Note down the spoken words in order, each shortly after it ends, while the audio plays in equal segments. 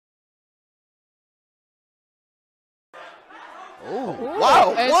Oh,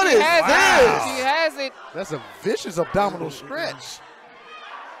 wow, and what is this? She has it. That's a vicious abdominal stretch.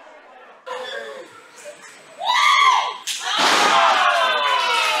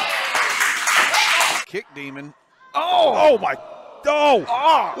 Kick demon. Oh my,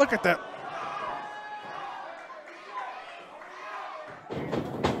 oh, look at that.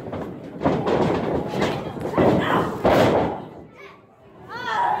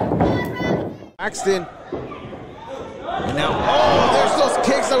 Braxton. And now, there's those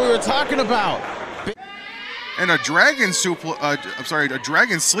kicks that we were talking about. And a dragon a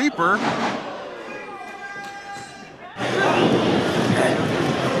dragon sleeper.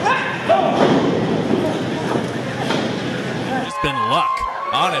 It's been luck,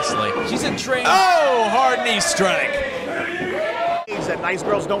 honestly. She's in train. Oh, hard knee strike. That nice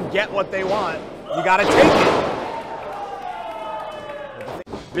girls don't get what they want. You gotta take it.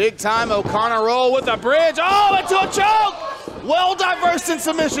 Big time O'Connor roll with a bridge. Oh, into a choke! Well diverse in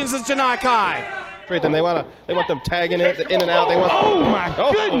submissions is Janai Kai. Them. They want them tagging it in and out. They want. Oh my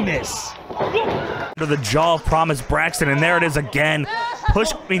goodness! To the jaw of Promise Braxton, and there it is again.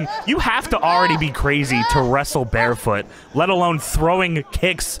 Push. I mean, you have to already be crazy to wrestle barefoot, let alone throwing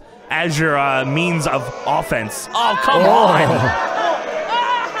kicks as your means of offense. Oh, come on!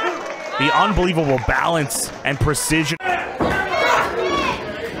 The unbelievable balance and precision.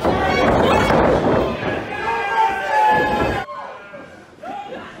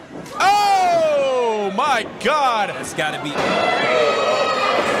 My God, it's got to be.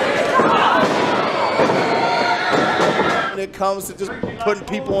 When it comes to just putting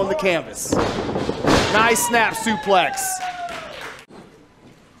people on the canvas. Nice snap suplex.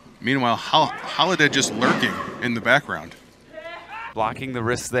 Meanwhile, Holiday just lurking in the background. Blocking the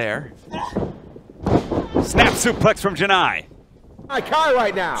wrist there. Snap suplex from Janai. Kai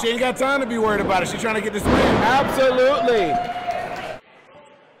right now. She ain't got time to be worried about it. She's trying to get this win. Absolutely.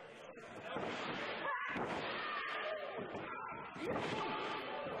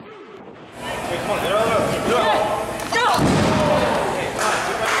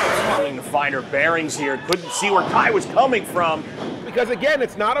 To find her bearings here. Couldn't see where Kai was coming from. Because again,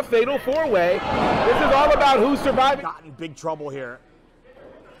 it's not a fatal four-way. This is all about who's surviving. Got in big trouble here.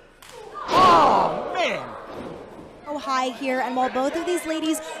 Oh, man. High here, and while both of these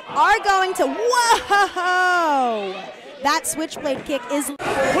ladies are going to, whoa! That switchblade kick is. Who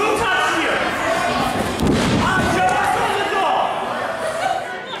touched you?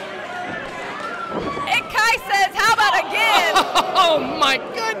 And Kai says, how about again? Oh my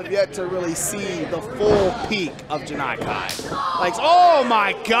goodness! I've yet to really see the full peak of Janai Kai. Like, oh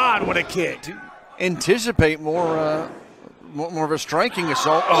my God, what a kick! Anticipate more of a striking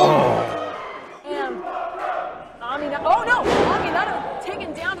assault. Oh. Oh no! Aminata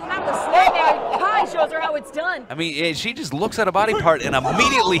taken down to the mat with a slam there. Kai shows her how it's done. I mean, she just looks at a body part and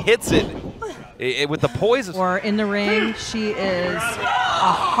immediately hits it with the poise. Or in the ring, she is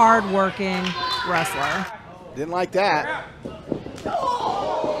a hard-working wrestler. Didn't like that.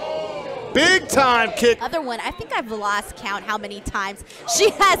 Big time kick. Other one, I think I've lost count how many times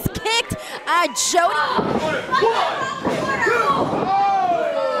she has kicked Jody.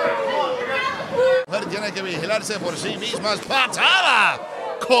 Tiene que vigilarse por sí mismas. Patada!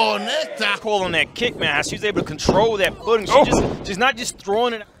 Conecta. Pulling that kick, man. She's able to control that footing. She's not just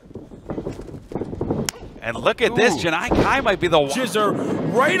throwing it. And look at this. Janai Kai might be the one. Jizzer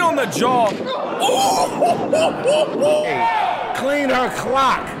right on the jaw. Clean her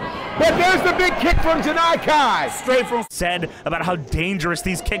clock. But there's the big kick from Janai Kai. Straight from. Said about how dangerous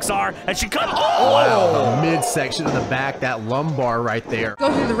these kicks are, and she comes. Oh! Wow, the midsection of the back, that lumbar right there.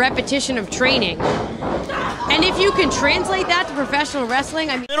 Go through the repetition of training. And if you can translate that to professional wrestling,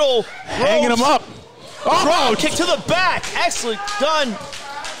 I mean. Middle. Hanging him up. Oh, kick to the back. Excellent done.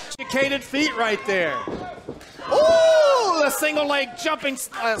 Educated feet right there. Ooh, the single leg jumping,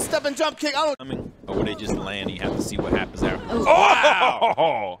 step and jump kick. I mean, or they just land. You have to see what happens there.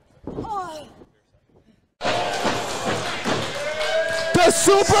 Oh! Wow. The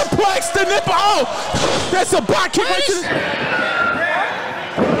superplex, the nipple. Oh, that's a back kick right to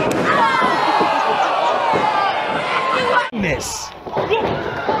the. Miss.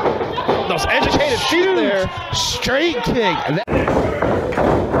 Those educated feet there. Straight kick.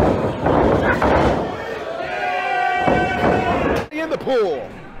 In the pool.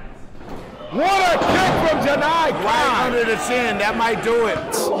 What a kick from Janai Kai. Right under the chin. That might do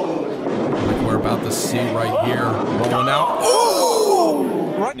it. Like we're about to see right here. Rolling out. Ooh!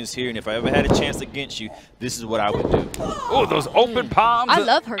 Right is here, and if I ever had a chance against you, this is what I would do. Oh, those open palms. I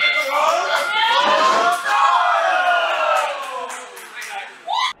love her.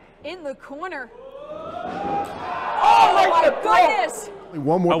 In the corner. Oh my goodness!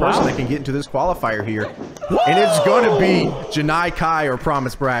 One more person that can get into this qualifier here. And it's going to be Janai Kai or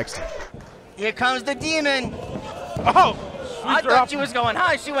Promise Braxton. Here comes the demon. Oh! I thought she was going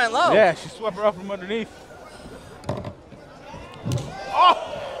high. She went low. Yeah, she swept her up from underneath.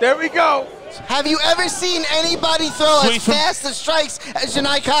 Oh! There we go. Have you ever seen anybody throw as fast as strikes as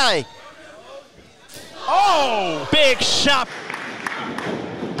Janai Kai? Oh! Big shot.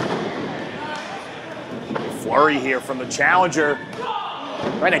 Flurry here from the challenger.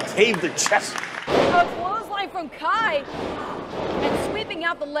 Trying to cave the chest. A clothesline from Kai and sweeping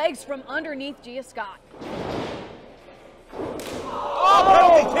out the legs from underneath Gia Scott. Oh,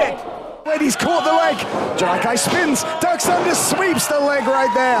 penalty kick. Ladies caught the leg. Janai Kai spins, ducks under, sweeps the leg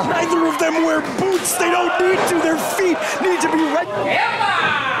right there. Neither of them wear boots. They don't need to. Their feet need to be ready.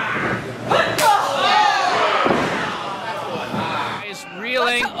 Is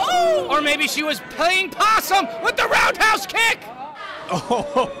reeling. Or maybe she was playing possum with the roundhouse kick.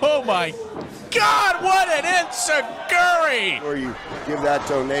 Oh my God, what an enziguri! Where you give that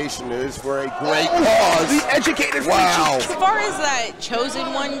donation is for a great cause. The educated wow. As far as that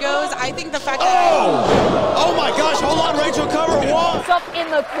chosen one goes, I think the fact that... Oh my gosh, hold on, Rachel, cover one. It's up in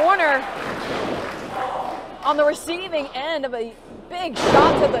the corner on the receiving end of a big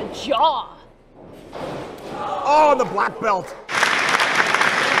shot to the jaw. Oh, the black belt.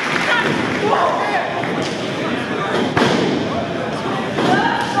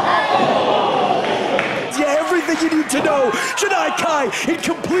 Everything you need to know. Janai Kai in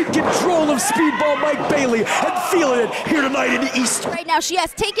complete control of Speedball Mike Bailey and feeling it here tonight in the East. Right now, she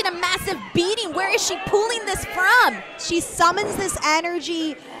has taken a massive beating. Where is she pulling this from? She summons this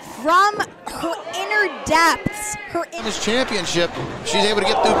energy from her inner depths. This championship, she's able to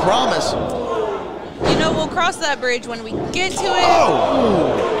get through Promise. You know, we'll cross that bridge when we get to it.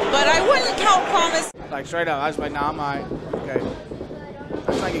 Oh. But I wouldn't count Promise. Like straight up, I was like, nah, I'm all right. Okay.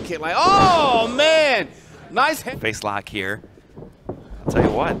 That's like a kid like, oh man! Nice face lock here. I'll tell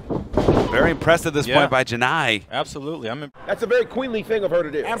you what. Very impressed at this point by Janai. Absolutely. That's a very queenly thing of her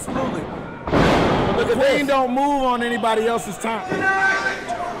to do. Absolutely. Look at Queen don't move on anybody else's time.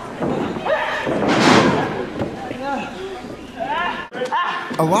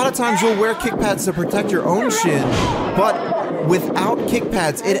 A lot of times you'll wear kick pads to protect your own shin, but without kick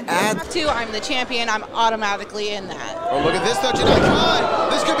pads, it adds. I'm the champion. I'm automatically in that. Oh, look at this though, Janai Kai.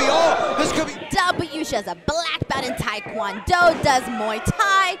 This could be all. This could be. W, she has a black belt in Taekwondo, does Muay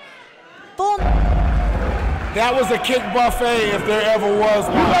Thai. Full. That was a kick buffet if there ever was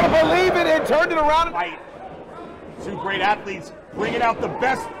one. You gotta believe it and turned it around. Right. Two great athletes bringing out the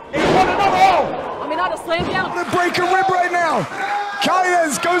best in one another. I mean, not a slam down. The break a rib right now.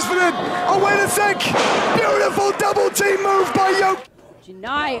 Kaez goes for the. Oh, wait a sec. Beautiful double team move by Yoke.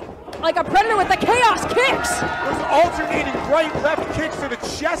 Janai, like a predator with the chaos kicks. There's alternating right-left kicks to the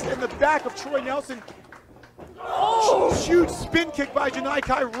chest and the back of Troy Nelson. Oh, huge spin kick by Janai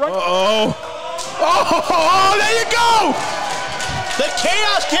Kai right. Oh, there you go! The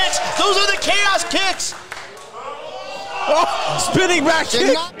chaos kicks! Those are the chaos kicks! Oh, spinning back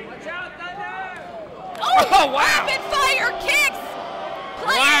kick! Oh, wow! Rapid fire kicks!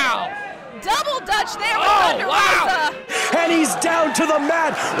 Wow! Double Dutch there with Thunder Rosa. And he's down to the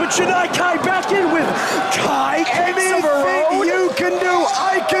mat, but Janai Kai back in with Kai. Anything you can do,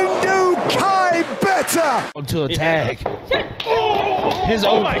 I can do Kai better. To a tag.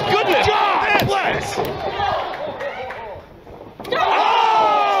 Oh my goodness! God bless!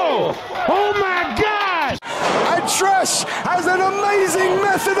 Oh my God! And Trish has an amazing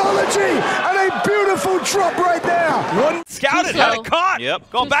methodology and a beautiful drop right there. One scouted, had it caught. Yep.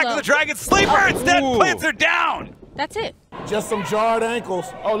 Going back to the Dragon Sleeper. Instead, plants her down. That's it. Just some jarred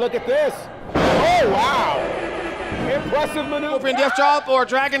ankles. Oh, look at this. Oh, wow. Impressive maneuver. In Death Drop or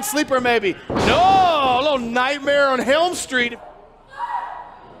Dragon Sleeper, maybe. No, a little nightmare on Helm Street.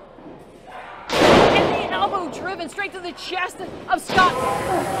 And the elbow driven straight to the chest of Scott.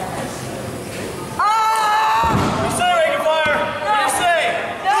 What do you say, Reagan Fire? What do you say?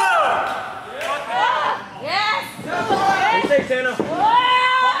 No! Yes! What do you say, Tana?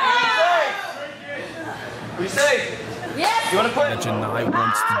 What do you say? Yes! You want to quit? What Janai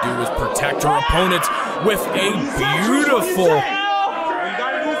wants to do is protect her opponent with a beautiful,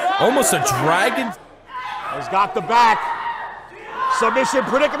 almost a dragon. Has got the back. Submission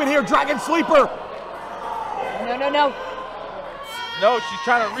predicament here, Dragon Sleeper. No, no, no. No, she's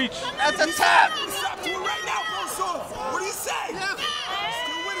trying to reach. That's a tap. Stop to it right now, What do you say? Still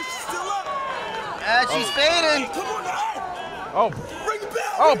winning, she's still up. She's fading. Come on now. Oh. Ring the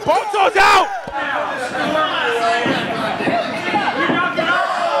bell. Oh, Boto's out.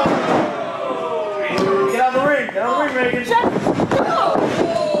 Get out of the ring.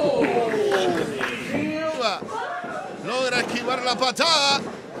 Logra esquivar la patada.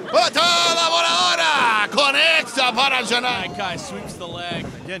 Patada voladora. Conecta para Janai Kai sweeps the leg.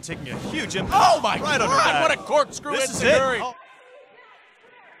 Again, taking a huge impact. Oh my God! What a corkscrew This into is Yuri. it.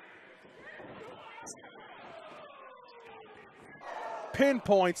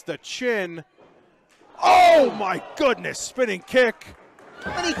 Pinpoints the chin. Oh my goodness, spinning kick.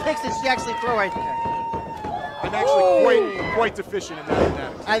 How many kicks did she actually throw right there? I'm actually quite deficient in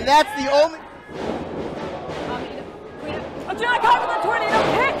that. And that's the only. Janai Kai with a tornado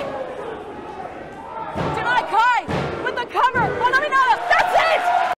kick. Janai Kai with the cover.